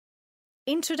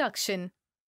Introduction.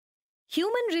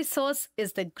 Human resource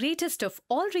is the greatest of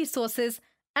all resources,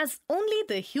 as only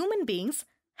the human beings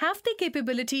have the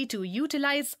capability to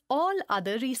utilize all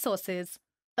other resources.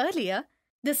 Earlier,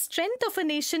 the strength of a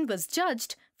nation was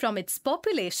judged from its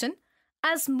population,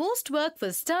 as most work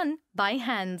was done by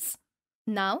hands.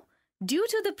 Now, due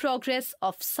to the progress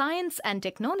of science and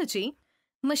technology,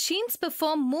 machines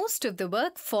perform most of the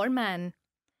work for man.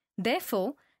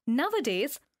 Therefore,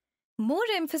 nowadays, more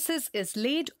emphasis is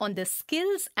laid on the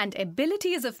skills and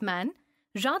abilities of man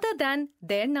rather than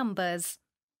their numbers.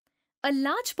 A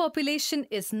large population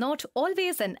is not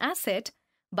always an asset,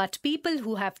 but people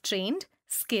who have trained,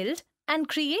 skilled, and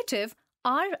creative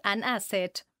are an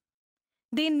asset.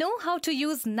 They know how to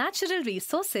use natural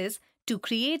resources to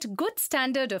create good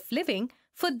standard of living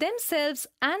for themselves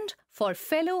and for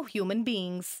fellow human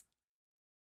beings.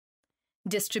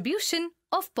 Distribution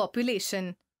of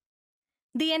population.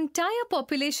 The entire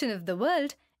population of the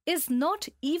world is not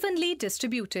evenly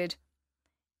distributed.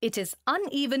 It is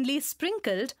unevenly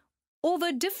sprinkled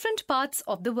over different parts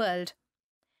of the world.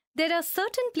 There are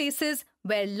certain places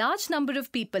where large number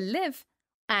of people live,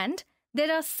 and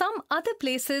there are some other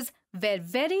places where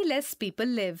very less people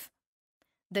live.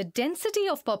 The density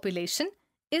of population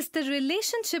is the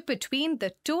relationship between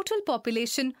the total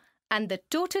population and the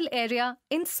total area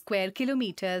in square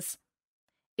kilometers.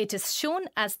 It is shown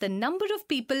as the number of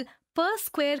people per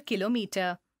square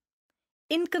kilometer.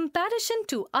 In comparison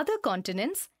to other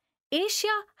continents, Asia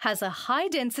has a high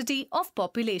density of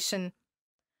population.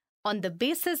 On the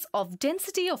basis of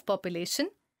density of population,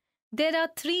 there are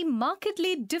three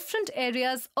markedly different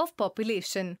areas of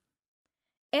population: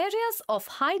 areas of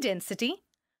high density,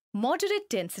 moderate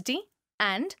density,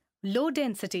 and low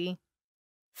density.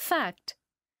 Fact: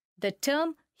 the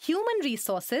term human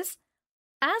resources,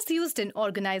 as used in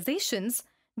organizations,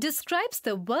 describes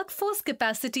the workforce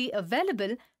capacity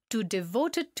available to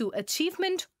devote it to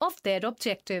achievement of their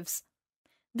objectives.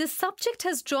 The subject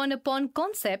has drawn upon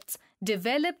concepts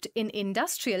developed in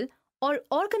industrial or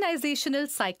organizational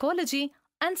psychology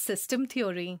and system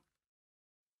theory.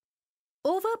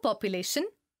 Overpopulation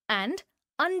and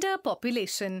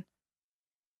underpopulation.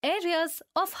 Areas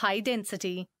of high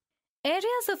density.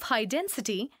 Areas of high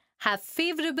density have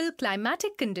favorable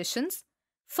climatic conditions,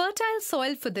 fertile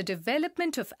soil for the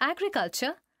development of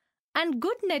agriculture, and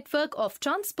good network of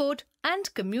transport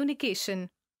and communication.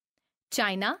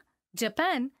 China,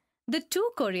 Japan, the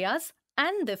two Koreas,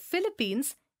 and the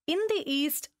Philippines in the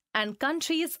east and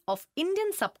countries of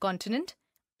Indian subcontinent,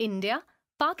 India,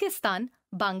 Pakistan,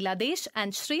 Bangladesh,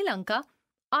 and Sri Lanka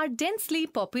are densely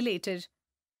populated.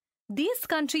 These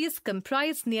countries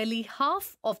comprise nearly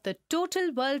half of the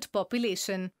total world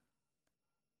population.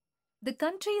 The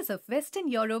countries of Western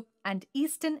Europe and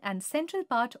Eastern and Central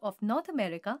part of North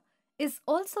America is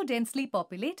also densely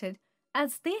populated,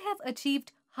 as they have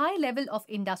achieved high level of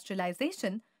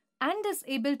industrialization and is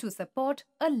able to support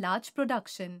a large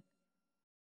production.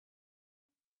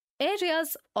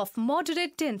 Areas of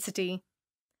moderate density.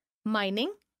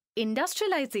 Mining,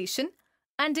 industrialization,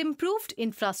 and improved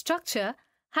infrastructure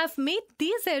have made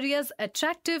these areas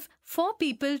attractive for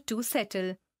people to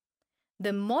settle.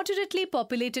 The moderately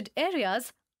populated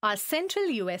areas are central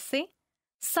USA,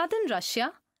 southern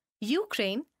Russia,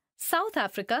 Ukraine, South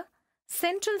Africa,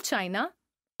 central China,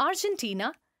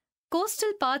 Argentina,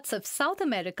 coastal parts of South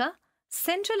America,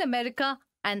 Central America,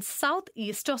 and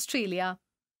Southeast Australia.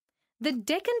 The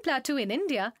Deccan Plateau in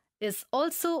India is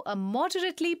also a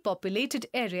moderately populated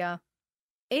area.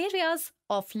 Areas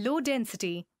of low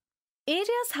density.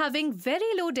 Areas having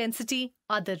very low density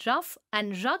are the rough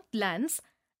and rugged lands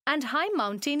and high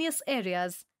mountainous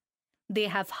areas. They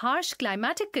have harsh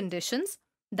climatic conditions,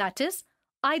 that is,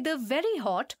 either very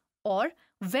hot or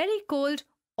very cold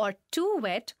or too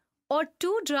wet or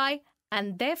too dry,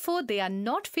 and therefore they are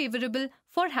not favorable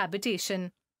for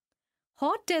habitation.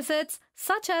 Hot deserts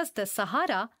such as the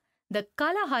Sahara, the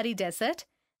Kalahari Desert,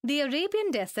 the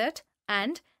Arabian Desert,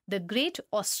 and the Great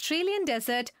Australian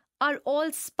Desert are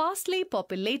all sparsely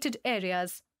populated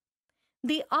areas.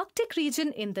 The Arctic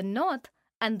region in the north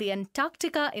and the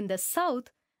Antarctica in the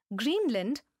south,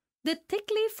 Greenland, the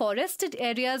thickly forested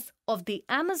areas of the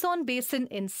Amazon basin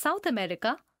in South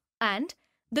America, and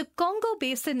the Congo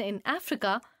basin in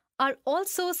Africa are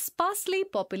also sparsely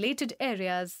populated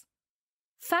areas.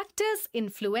 Factors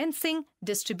influencing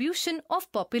distribution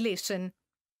of population.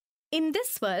 In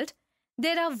this world,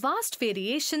 there are vast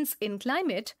variations in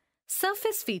climate,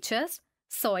 surface features,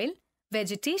 soil,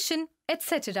 vegetation,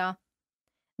 etc.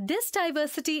 This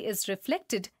diversity is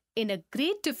reflected in a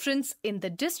great difference in the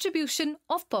distribution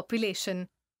of population.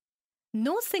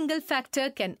 No single factor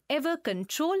can ever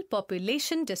control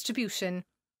population distribution.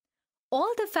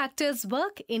 All the factors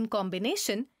work in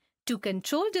combination to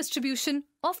control distribution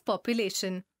of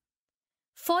population.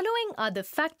 Following are the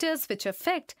factors which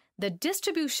affect the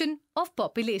distribution of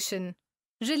population.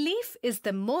 Relief is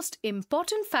the most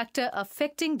important factor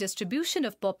affecting distribution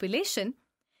of population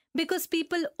because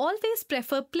people always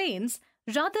prefer plains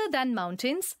rather than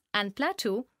mountains and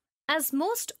plateau, as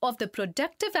most of the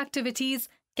productive activities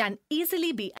can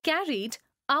easily be carried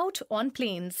out on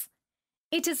plains.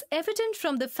 It is evident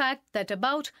from the fact that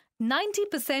about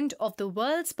 90% of the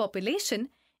world's population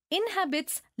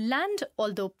inhabits land,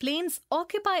 although plains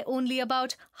occupy only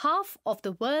about half of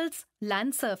the world's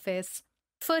land surface.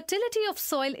 Fertility of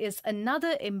soil is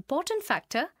another important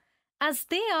factor, as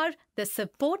they are the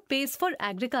support base for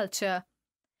agriculture.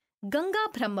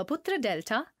 Ganga-Brahmaputra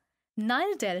Delta,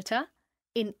 Nile Delta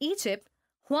in Egypt,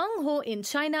 Huanghe in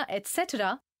China,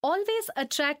 etc. always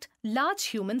attract large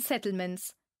human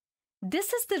settlements.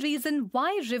 This is the reason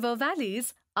why river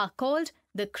valleys are called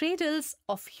the cradles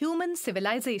of human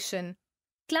civilization.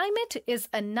 Climate is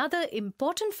another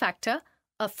important factor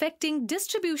affecting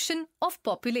distribution of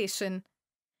population.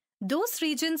 Those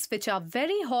regions which are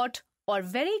very hot or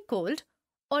very cold,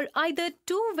 or either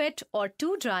too wet or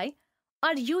too dry,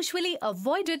 are usually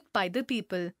avoided by the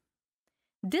people.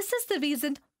 This is the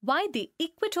reason why the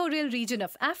equatorial region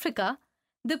of Africa,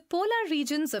 the polar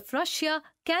regions of Russia,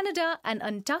 Canada and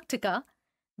Antarctica,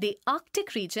 the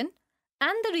Arctic region,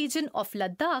 and the region of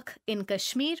Ladakh in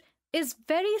Kashmir is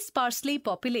very sparsely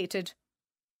populated.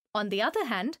 On the other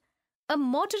hand, a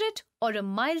moderate or a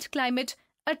mild climate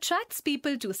attracts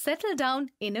people to settle down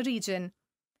in a region.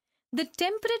 The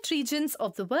temperate regions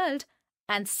of the world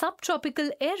and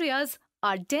subtropical areas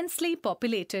are densely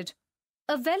populated.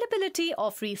 Availability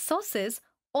of resources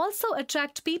also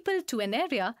attract people to an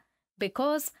area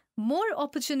because more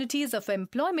opportunities of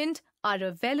employment are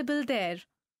available there.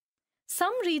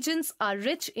 Some regions are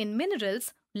rich in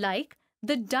minerals like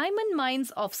the diamond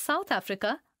mines of South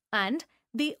Africa and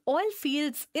the oil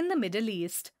fields in the Middle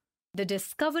East. The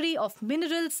discovery of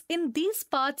minerals in these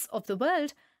parts of the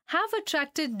world have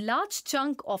attracted large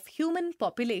chunk of human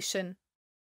population.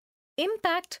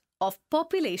 Impact of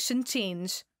population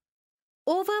change.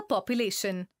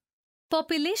 Overpopulation.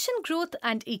 Population growth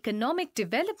and economic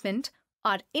development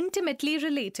are intimately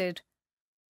related.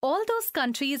 All those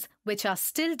countries which are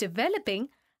still developing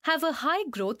have a high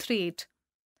growth rate.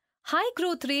 High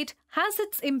growth rate has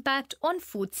its impact on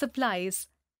food supplies.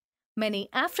 Many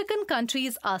African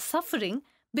countries are suffering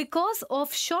because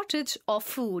of shortage of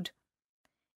food.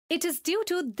 It is due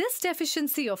to this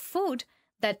deficiency of food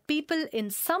that people in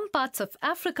some parts of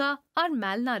Africa are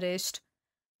malnourished.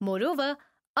 Moreover,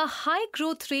 a high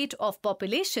growth rate of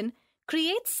population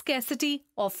creates scarcity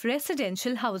of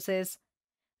residential houses.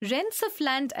 Rents of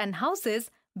land and houses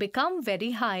become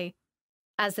very high.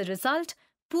 As a result,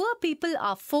 poor people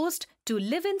are forced to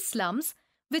live in slums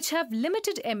which have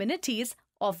limited amenities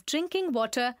of drinking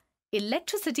water,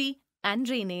 electricity, and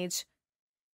drainage.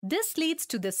 This leads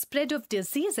to the spread of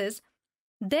diseases,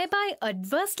 thereby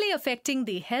adversely affecting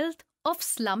the health of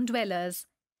slum dwellers.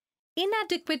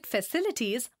 Inadequate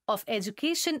facilities of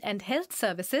education and health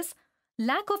services,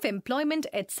 lack of employment,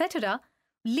 etc.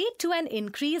 lead to an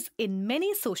increase in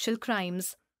many social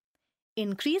crimes.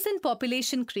 Increase in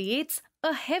population creates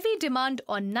a heavy demand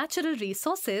on natural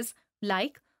resources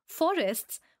like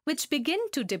forests, which begin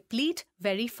to deplete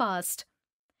very fast.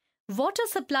 Water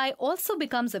supply also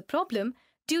becomes a problem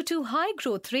due to high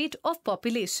growth rate of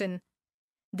population.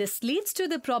 This leads to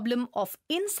the problem of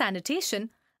insanitation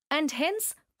and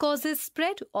hence causes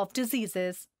spread of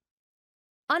diseases.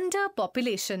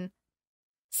 Underpopulation.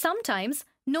 Sometimes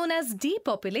known as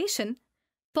depopulation,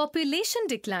 population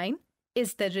decline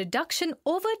is the reduction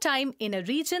over time in a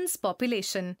region's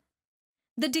population.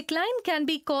 The decline can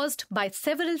be caused by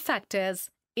several factors,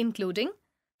 including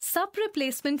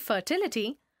sub-replacement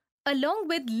fertility, along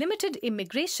with limited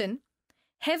immigration,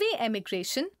 heavy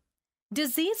emigration,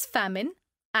 disease, famine,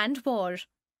 and war.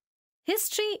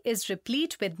 History is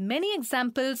replete with many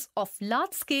examples of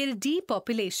large-scale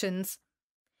depopulations.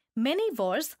 Many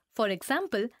wars, for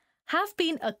example, have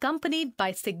been accompanied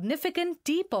by significant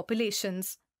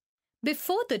depopulations.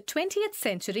 Before the 20th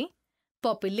century,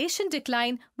 population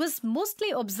decline was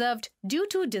mostly observed due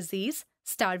to disease,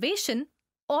 starvation,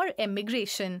 or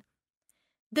emigration.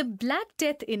 The Black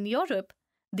Death in Europe,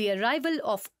 the arrival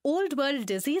of Old World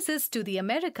diseases to the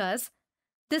Americas,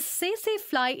 the tsetse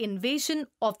fly invasion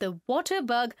of the water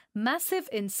bug massive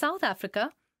in South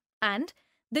Africa, and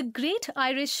the Great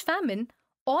Irish Famine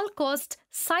all caused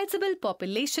sizable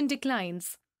population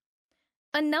declines.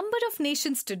 A number of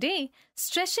nations today,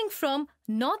 stretching from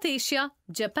North Asia,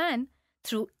 Japan,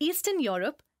 through Eastern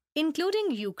Europe,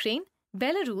 including Ukraine,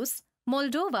 Belarus,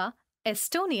 Moldova,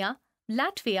 Estonia,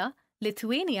 Latvia,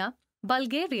 Lithuania,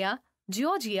 Bulgaria,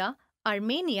 Georgia,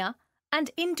 Armenia,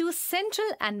 and into Central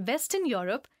and Western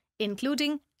Europe,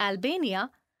 including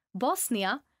Albania,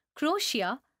 Bosnia,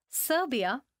 Croatia,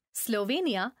 Serbia,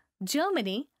 Slovenia,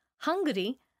 Germany,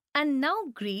 Hungary, and now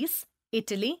Greece,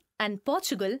 Italy, and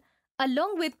Portugal,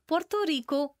 along with Puerto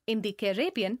Rico in the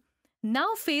Caribbean,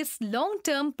 now face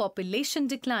long-term population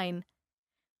decline.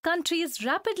 Countries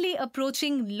rapidly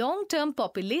approaching long-term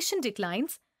population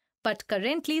declines, but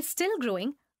currently still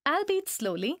growing, albeit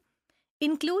slowly,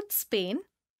 include Spain,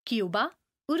 Cuba,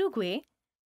 Uruguay,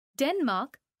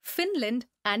 Denmark, Finland,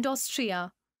 and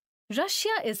Austria.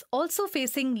 Russia is also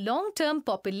facing long-term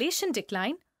population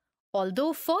decline,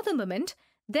 although for the moment,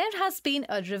 there has been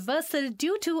a reversal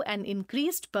due to an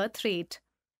increased birth rate.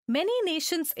 Many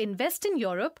nations in Western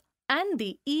Europe and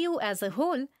the EU as a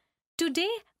whole today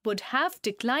would have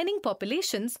declining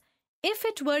populations if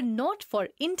it were not for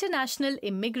international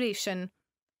immigration.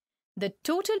 The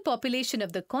total population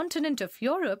of the continent of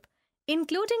Europe,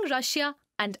 including Russia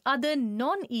and other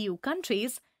non-EU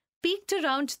countries, peaked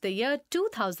around the year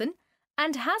 2000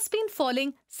 and has been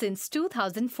falling since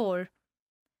 2004.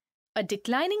 A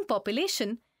declining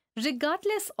population,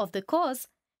 regardless of the cause,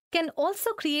 can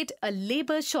also create a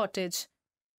labor shortage,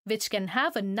 which can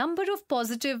have a number of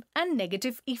positive and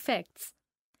negative effects.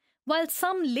 While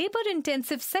some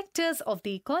labor-intensive sectors of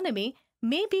the economy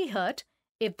may be hurt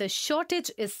if the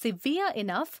shortage is severe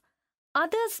enough,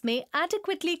 others may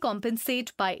adequately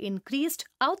compensate by increased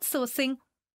outsourcing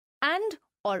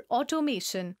and/or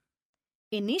automation.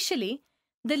 Initially,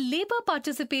 the labor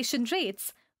participation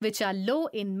rates, which are low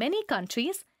in many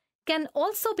countries, can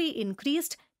also be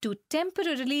increased to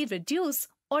temporarily reduce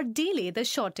or delay the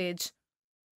shortage.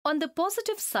 On the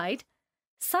positive side,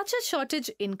 such a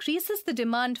shortage increases the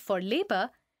demand for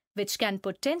labor, which can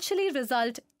potentially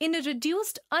result in a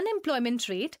reduced unemployment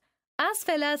rate as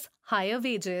well as higher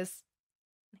wages.